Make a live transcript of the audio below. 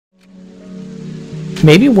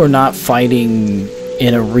Maybe we're not fighting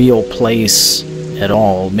in a real place at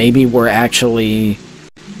all. Maybe we're actually...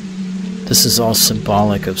 This is all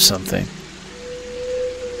symbolic of something.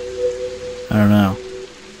 I don't know.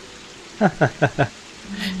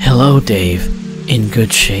 Hello, Dave. In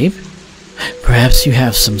good shape? Perhaps you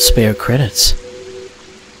have some spare credits.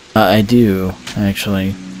 I do,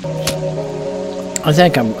 actually.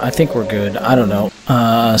 I think we're good. I don't know.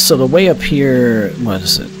 So the way up here, what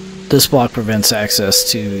is it? This block prevents access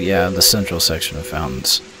to, yeah, the central section of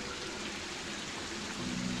fountains.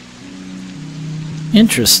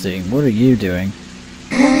 Interesting. What are you doing?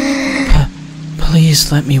 Please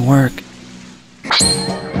let me work.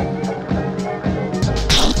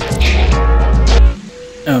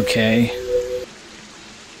 Okay.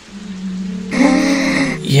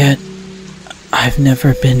 Yet, I've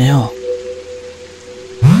never been ill.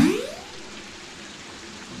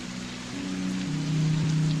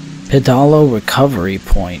 Pedalo recovery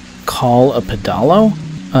point. Call a pedalo?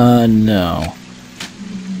 No.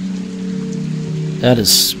 That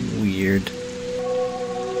is weird.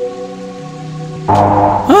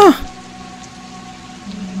 Huh!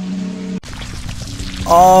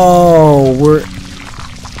 Oh,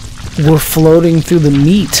 we're floating through the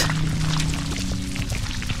meat.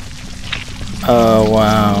 Oh,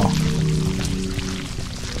 wow.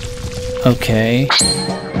 Okay.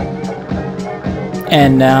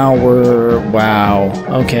 And now we're... Wow.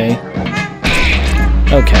 Okay.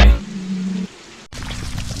 Okay.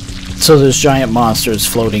 So there's giant monsters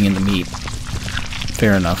floating in the meat.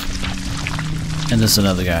 Fair enough. And there's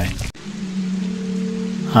another guy.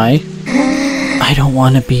 Hi? I don't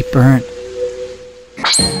want to be burnt.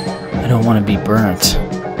 I don't want to be burnt.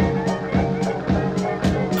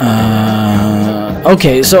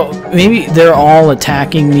 Okay, so maybe they're all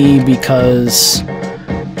attacking me because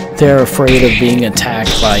they're afraid of being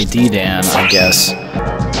attacked by D-Dan, I guess.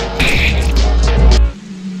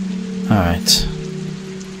 Alright.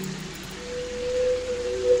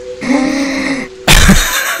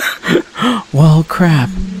 Well, crap.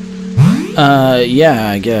 Yeah,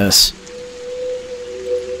 I guess.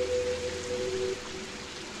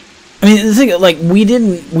 I mean, the thing, like, we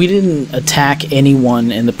didn't attack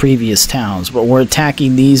anyone in the previous towns, but we're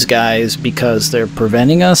attacking these guys because they're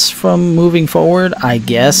preventing us from moving forward, I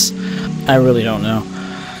guess. I really don't know.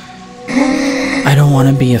 I don't want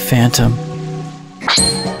to be a phantom.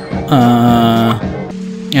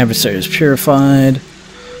 Adversary is purified.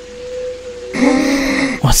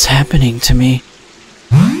 What's happening to me?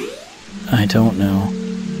 I don't know.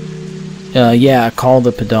 Yeah, call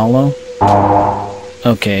the pedalo.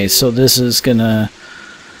 Okay, so this is gonna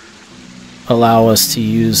allow us to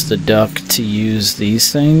use the duck to use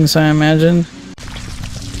these things, I imagine.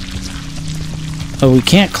 Oh, we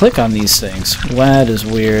can't click on these things. That is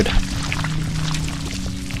weird.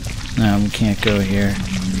 No, we can't go here.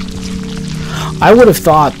 I would have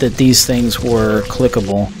thought that these things were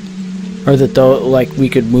clickable. Or that, like, we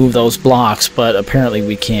could move those blocks, but apparently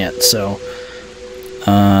we can't, so...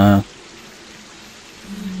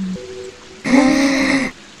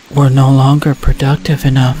 We're no longer productive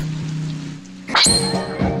enough.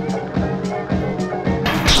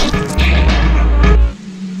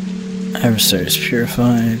 Adversary is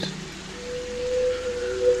purified.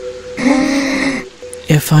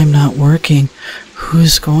 If I'm not working,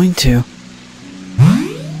 who's going to?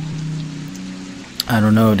 I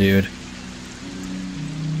don't know, dude.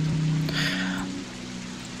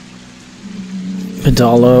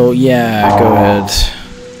 Pedalo, yeah, go ahead.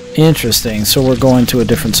 Interesting, so we're going to a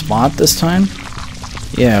different spot this time?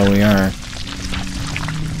 Yeah, we are.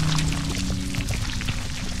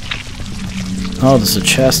 Oh, there's a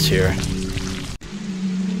chest here.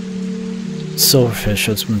 Silverfish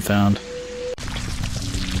has been found.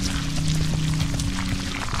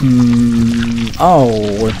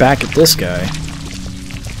 Oh, we're back at this guy.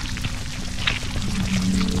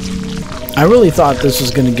 I really thought this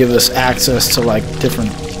was going to give us access to, like,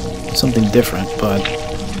 something different, but...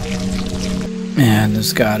 Man,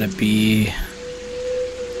 there's gotta be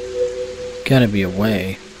a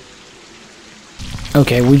way.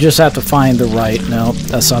 Okay, we just have to find the right... Nope,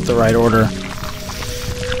 that's not the right order.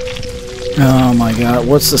 Oh my god,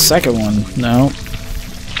 what's the second one? No.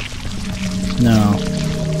 No.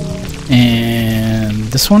 And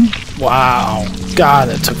this one? Wow. God,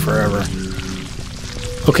 that took forever.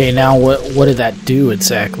 Okay, now what did that do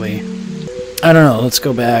exactly? I don't know, let's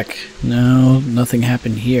go back. No, nothing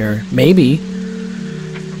happened here. Maybe.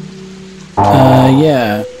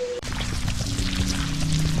 Yeah.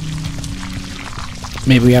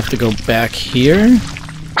 Maybe we have to go back here?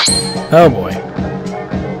 Oh boy.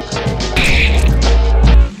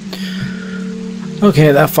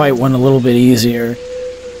 Okay, that fight went a little bit easier.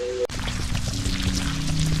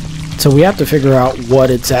 So we have to figure out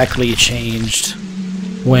what exactly changed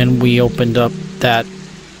when we opened up that...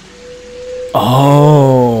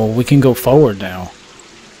 Oh, we can go forward now.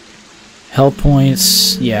 Health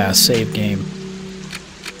points, yeah, save game.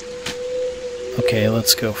 Okay,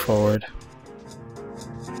 let's go forward.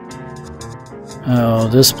 Oh,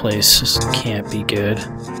 this place just can't be good.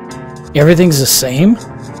 Everything's the same?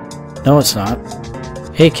 No, it's not.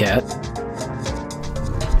 Hey, cat.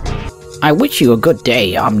 I wish you a good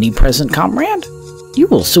day, omnipresent comrade. You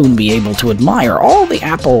will soon be able to admire all the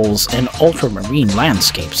apples and ultramarine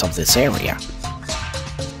landscapes of this area.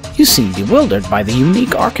 You seem bewildered by the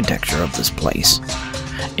unique architecture of this place.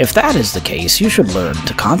 If that is the case, you should learn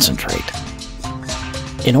to concentrate.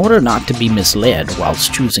 In order not to be misled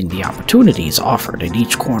whilst choosing the opportunities offered in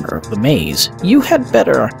each corner of the maze, you had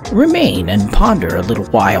better remain and ponder a little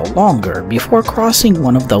while longer before crossing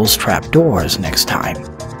one of those trapdoors next time,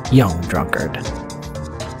 young drunkard.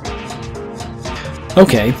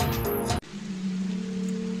 Okay.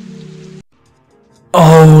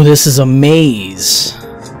 Oh, this is a maze.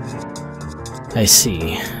 I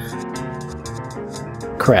see.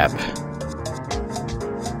 Crap.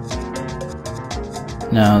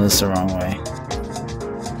 No, that's the wrong way.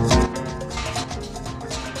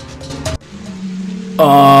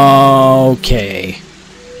 Okay.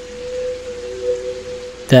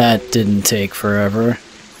 That didn't take forever.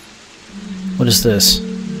 What is this?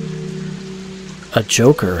 A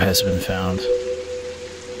joker has been found.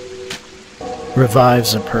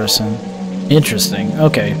 Revives a person. Interesting.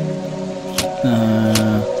 Okay.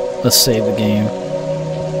 Let's save the game.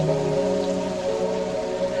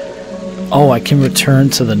 Oh, I can return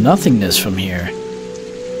to the nothingness from here.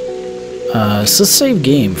 So let's save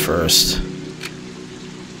game first.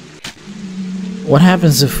 What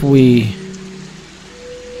happens if we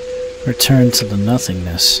return to the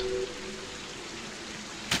nothingness?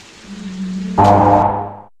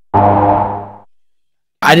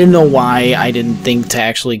 I didn't know why I didn't think to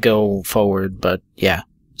actually go forward, but yeah.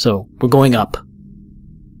 So, we're going up.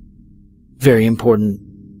 Very important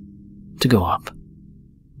to go up.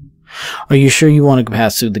 Are you sure you want to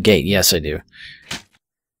pass through the gate? Yes, I do.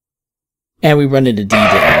 And we run into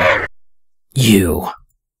D-Dan. You.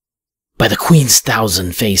 By the Queen's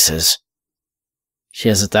 1,000 faces. She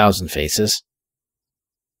has 1,000 faces.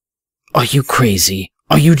 Are you crazy?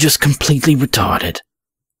 Are you just completely retarded?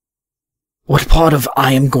 What part of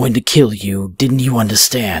I am going to kill you didn't you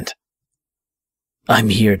understand? I'm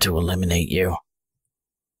here to eliminate you.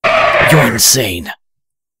 You're insane.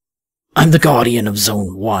 I'm the guardian of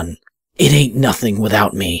Zone 1. It ain't nothing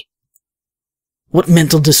without me. What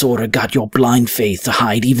mental disorder got your blind faith to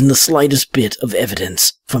hide even the slightest bit of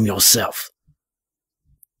evidence from yourself?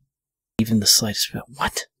 Even the slightest bit?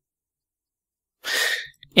 What?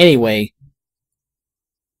 Anyway,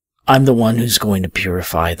 I'm the one who's going to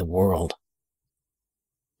purify the world.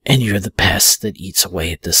 And you're the pest that eats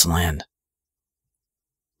away at this land.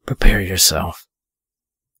 Prepare yourself.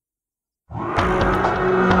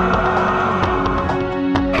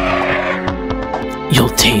 You'll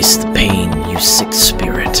taste the pain, you sick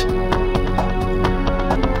spirit.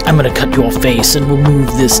 I'm gonna cut your face and remove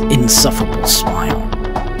this insufferable smile.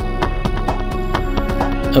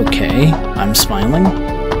 Okay, I'm smiling.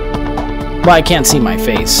 Well, I can't see my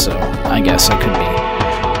face, so I guess I could be.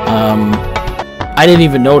 I didn't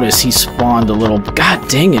even notice he spawned a little... God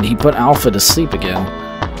dang it, he put Alpha to sleep again.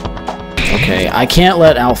 Okay, I can't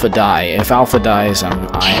let Alpha die. If Alpha dies, I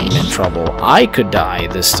am in trouble. I could die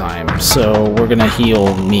this time, so we're gonna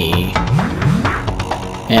heal me.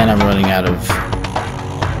 And I'm running out of...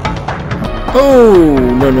 Oh!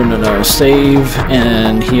 No. Save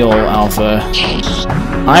and heal Alpha.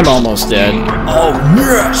 I'm almost dead. Oh,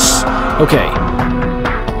 yes! Okay.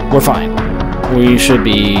 We're fine. We should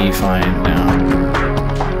be fine now.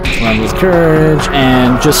 Run with courage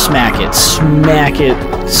and just smack it. Smack it.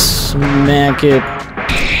 Smack it.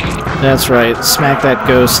 That's right. Smack that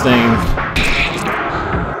ghost thing.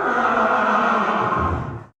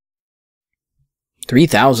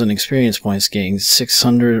 $3,000 experience points gained.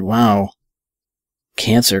 600. Wow.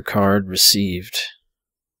 Cancer card received.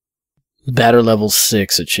 Batter level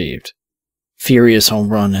 6 achieved. Furious home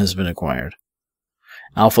run has been acquired.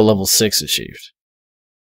 Alpha level 6 achieved.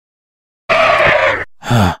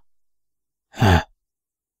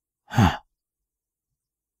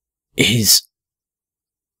 Is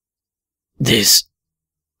this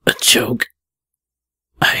a joke?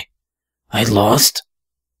 I lost?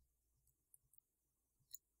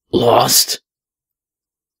 Lost?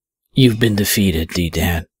 You've been defeated,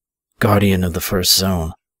 D-Dan, guardian of the first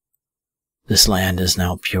zone. This land is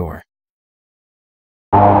now pure.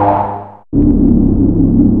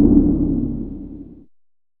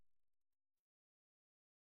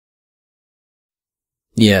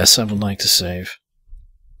 Yes, I would like to save.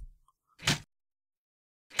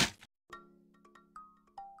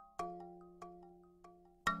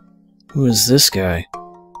 Who is this guy?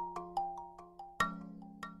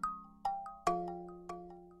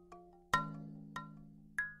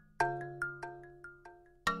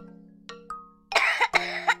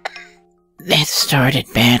 That started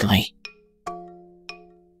badly.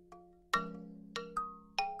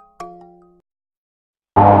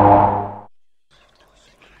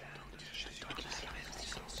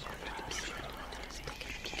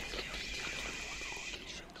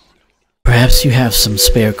 Perhaps you have some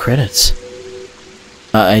spare credits.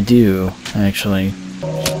 I do, actually.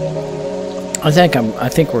 I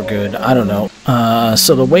think we're good. I don't know.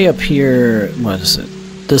 So the way up here, what is it?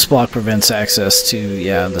 This block prevents access to,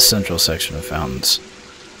 yeah, the central section of fountains.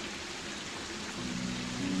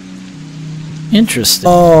 Interesting.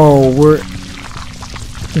 Oh,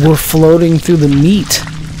 we're floating through the meat.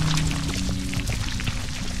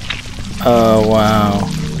 Oh, wow.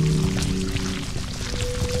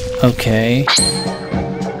 Okay.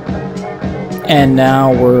 And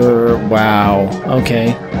now we're... wow.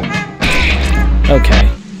 Okay. Okay.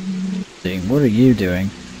 What are you doing?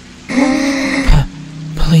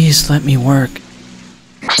 Please let me work.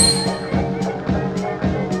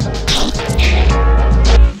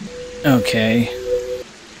 Okay.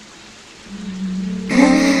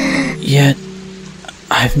 Yet,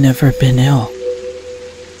 I've never been ill.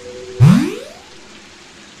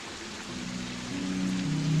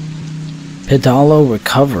 Pedalo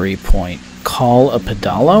recovery point. Call a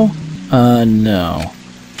pedalo? No.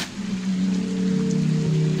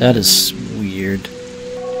 That is weird.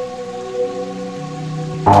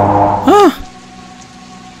 Huh!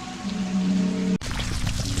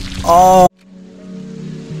 Oh!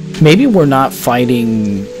 Maybe we're not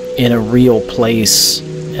fighting in a real place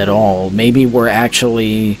at all. Maybe we're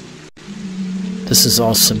actually... this is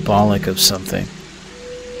all symbolic of something.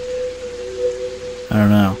 I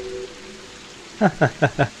don't know.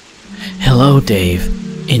 Hello,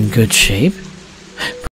 Dave. In good shape?